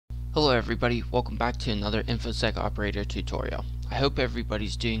Hello everybody, welcome back to another InfoSec operator tutorial. I hope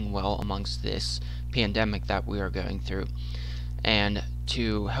everybody's doing well amongst this pandemic that we are going through. And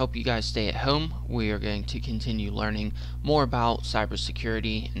to help you guys stay at home, we are going to continue learning more about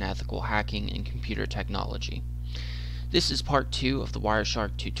cybersecurity and ethical hacking and computer technology. This is part 2 of the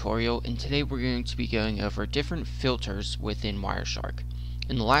Wireshark tutorial, and today we're going to be going over different filters within Wireshark.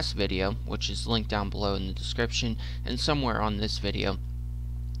 In the last video, which is linked down below in the description and somewhere on this video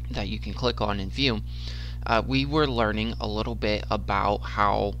that you can click on and view, we were learning a little bit about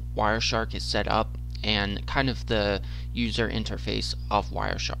how Wireshark is set up and kind of the user interface of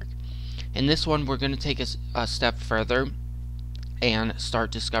Wireshark. In this one, we're going to take a step further and start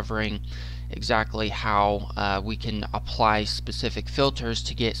discovering exactly how we can apply specific filters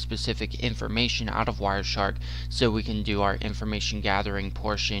to get specific information out of Wireshark so we can do our information gathering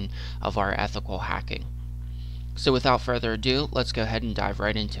portion of our ethical hacking. So without further ado, let's go ahead and dive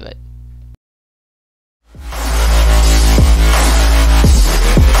right into it.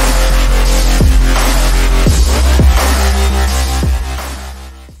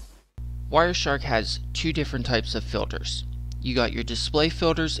 Wireshark has two different types of filters. You got your display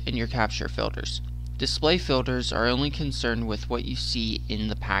filters and your capture filters. Display filters are only concerned with what you see in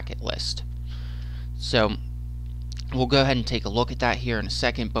the packet list. So we'll go ahead and take a look at that here in a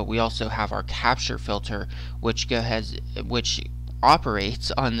second, but we also have our capture filter, which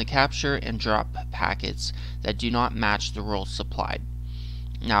operates on the capture and drop packets that do not match the rules supplied.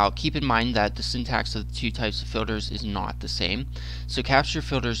 Now keep in mind that the syntax of the two types of filters is not the same. So capture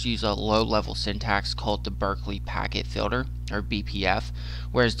filters use a low-level syntax called the Berkeley packet filter, or BPF,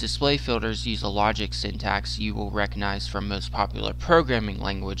 whereas display filters use a logic syntax you will recognize from most popular programming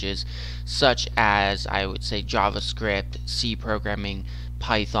languages, such as, I would say, JavaScript, C programming,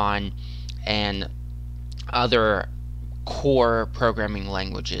 Python, and other core programming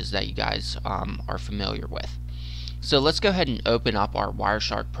languages that you guys are familiar with. So let's go ahead and open up our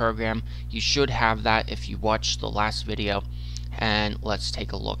Wireshark program. You should have that if you watched the last video, and let's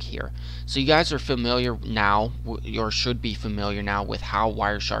take a look here. So you guys are familiar now, or should be familiar now, with how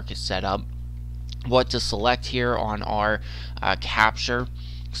Wireshark is set up, what to select here on our capture.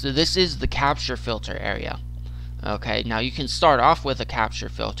 So this is the capture filter area. Okay, now you can start off with a capture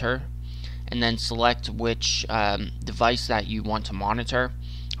filter and then select which device that you want to monitor.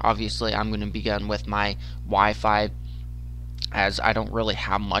 Obviously, I'm going to begin with my Wi-Fi, as I don't really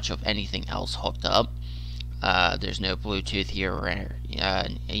have much of anything else hooked up. There's no Bluetooth here or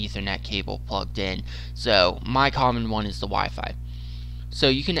an Ethernet cable plugged in, so my common one is the Wi-Fi. So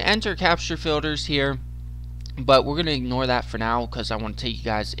you can enter capture filters here, but we're going to ignore that for now because I want to take you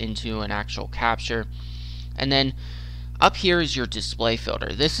guys into an actual capture. And then up here is your display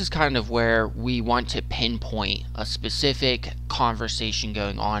filter. This is kind of where we want to pinpoint a specific conversation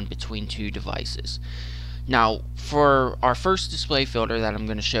going on between two devices. Now, for our first display filter that I'm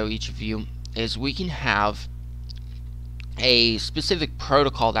going to show each of you, is we can have a specific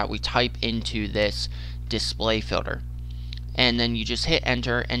protocol that we type into this display filter. And then you just hit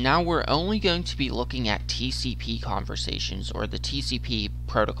enter, and now we're only going to be looking at TCP conversations, or the TCP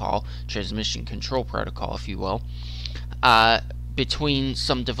protocol, transmission control protocol if you will, between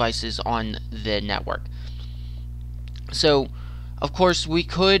some devices on the network. So of course we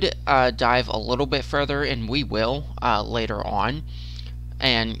could dive a little bit further, and we will later on,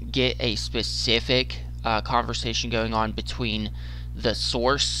 and get a specific conversation going on between the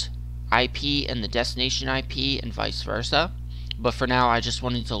source IP and the destination IP and vice versa. But for now, I just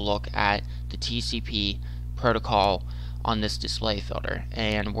wanted to look at the TCP protocol on this display filter,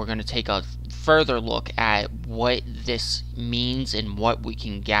 and we're going to take a further look at what this means and what we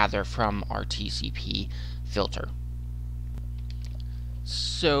can gather from our TCP filter.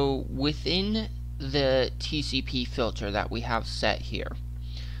 So within the TCP filter that we have set here,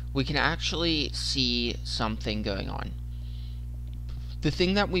 we can actually see something going on. The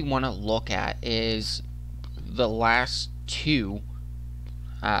thing that we want to look at is the last two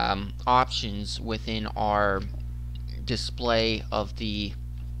options within our display of the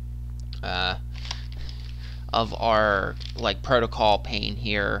of our protocol pane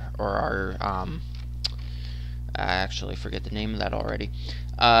here, or our I actually forget the name of that already,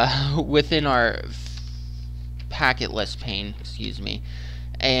 within our packet list pane, excuse me.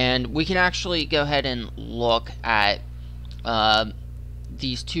 And we can actually go ahead and look at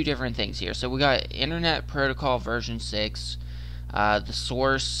these two different things here. So we got Internet Protocol version 6, the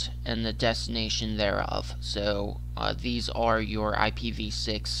source and the destination thereof. So these are your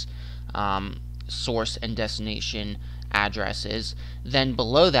IPv6 source and destination addresses. Then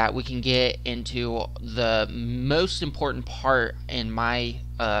below that we can get into the most important part, in my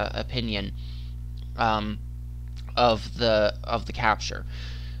opinion, of the capture.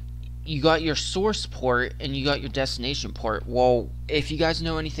 You got your source port and you got your destination port. Well, if you guys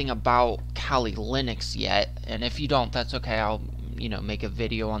know anything about Kali Linux yet, and if you don't, that's okay, I'll make a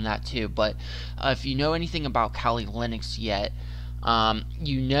video on that too, but if you know anything about Kali Linux yet,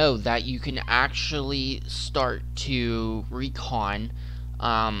 you know that you can actually start to recon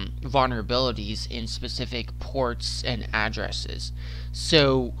vulnerabilities in specific ports and addresses.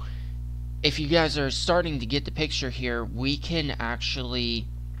 So if you guys are starting to get the picture here, we can actually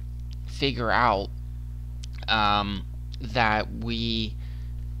figure out that we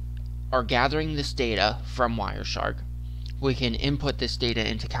are gathering this data from Wireshark. We can input this data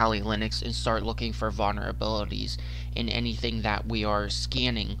into Kali Linux and start looking for vulnerabilities in anything that we are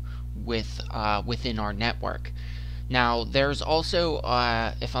scanning within our network. Now, there's also,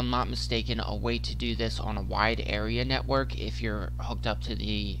 if I'm not mistaken, a way to do this on a wide area network if you're hooked up to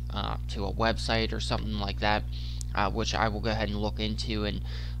to a website or something like that, which I will go ahead and look into and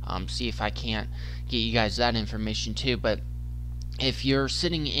see if I can't get you guys that information too. But if you're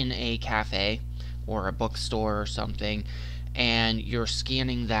sitting in a cafe or a bookstore or something and you're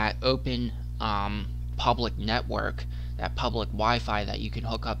scanning that open public network, that public Wi-Fi that you can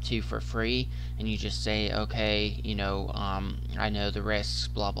hook up to for free, and you just say, okay, I know the risks,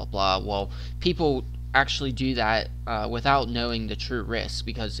 blah blah blah. Well, people actually do that without knowing the true risks,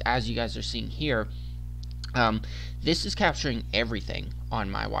 because as you guys are seeing here, this is capturing everything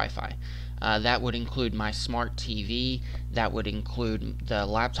on my Wi-Fi. That would include my smart TV, that would include the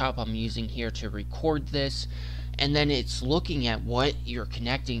laptop I'm using here to record this, and then it's looking at what you're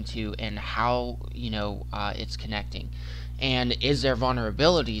connecting to and how it's connecting, and is there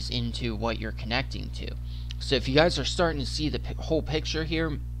vulnerabilities into what you're connecting to. So if you guys are starting to see the whole picture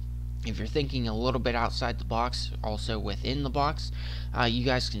here, if you're thinking a little bit outside the box, also within the box, you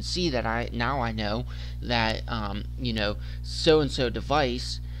guys can see that I know that so-and-so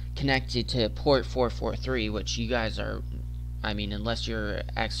device connected to port 443, which you guys are, unless you're an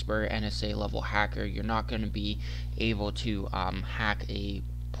expert NSA level hacker, you're not going to be able to hack a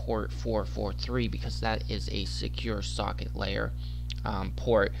port 443, because that is a secure socket layer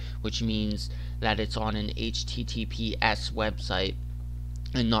port, which means that it's on an HTTPS website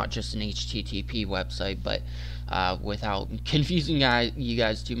and not just an HTTP website. But without confusing you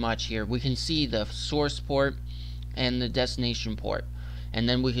guys too much here, we can see the source port and the destination port, and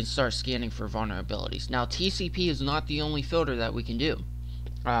then we can start scanning for vulnerabilities. Now, TCP is not the only filter that we can do.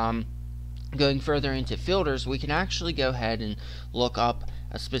 Going further into filters, we can actually go ahead and look up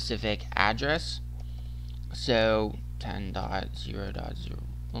a specific address. So 10.0.0,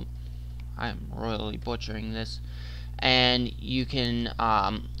 oh, I am royally butchering this, and you can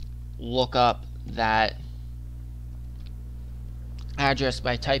look up that address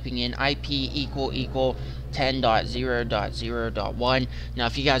by typing in IP = 10.0.0.1. Now,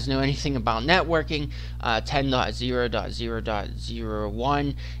 if you guys know anything about networking,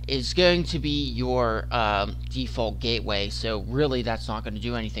 10.0.0.01 is going to be your default gateway, so really that's not going to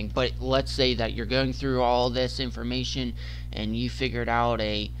do anything. But let's say that you're going through all this information and you figured out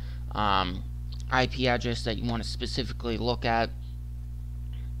a IP address that you want to specifically look at.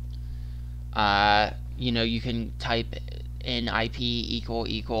 You can type in IP =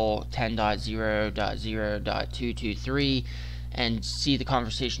 10.0.0.223 and see the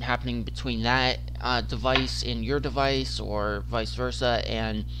conversation happening between that device and your device, or vice versa,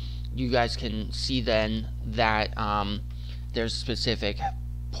 and you guys can see then that there's specific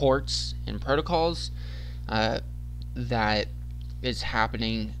ports and protocols that is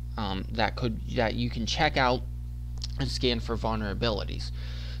happening that you can check out and scan for vulnerabilities.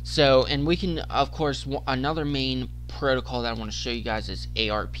 So, and we can, of course, another main protocol that I want to show you guys is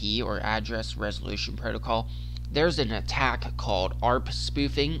ARP, or Address Resolution Protocol. There's an attack called ARP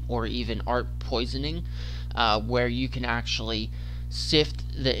spoofing, or even ARP poisoning, where you can actually sift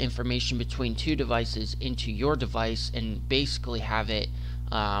the information between two devices into your device and basically have it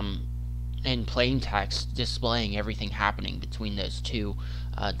in plain text displaying everything happening between those two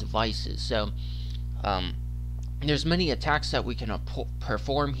devices. So there's many attacks that we can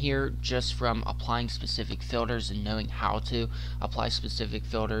perform here just from applying specific filters and knowing how to apply specific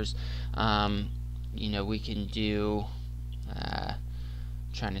filters. We can do,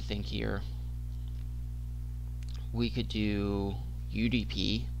 trying to think here, we could do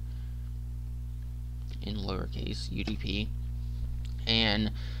UDP in lowercase, UDP, and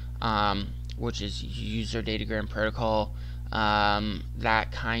which is user datagram protocol.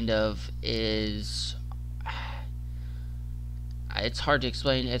 That kind of is, it's hard to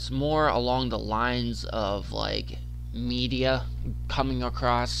explain. It's more along the lines of like media coming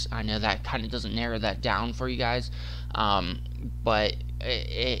across. I know that kind of doesn't narrow that down for you guys, but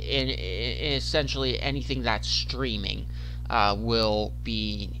essentially anything that's streaming will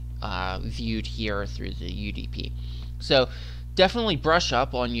be viewed here through the UDP. So definitely brush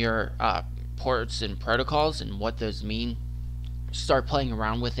up on your ports and protocols and what those mean. Start playing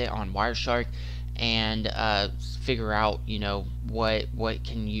around with it on Wireshark and figure out, you know, what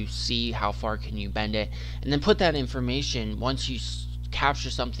can you see, how far can you bend it, and then put that information, once you capture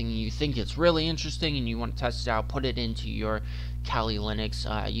something and you think it's really interesting and you want to test it out, put it into your Kali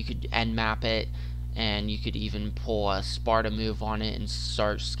Linux. You could nmap it, and you could even pull a Sparta move on it and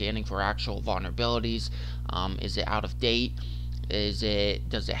start scanning for actual vulnerabilities. Is it out of date? Does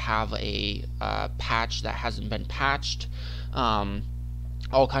it have a patch that hasn't been patched?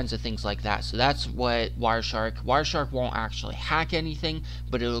 All kinds of things like that. So that's what Wireshark won't actually hack anything,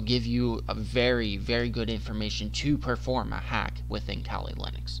 but it'll give you a very, very good information to perform a hack within Kali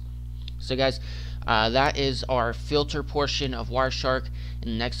Linux. So guys, that is our filter portion of Wireshark.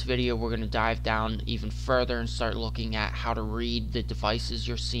 In the next video, we're going to dive down even further and start looking at how to read the devices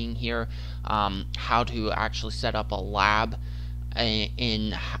you're seeing here, how to actually set up a lab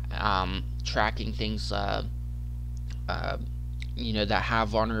in tracking things you know,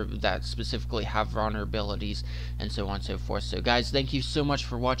 that specifically have vulnerabilities, and so on and so forth. So guys, thank you so much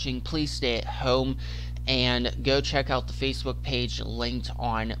for watching. Please stay at home and go check out the Facebook page linked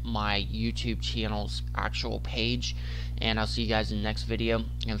on my YouTube channel's actual page, and I'll see you guys in the next video.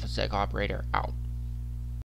 InfoSec Operator out.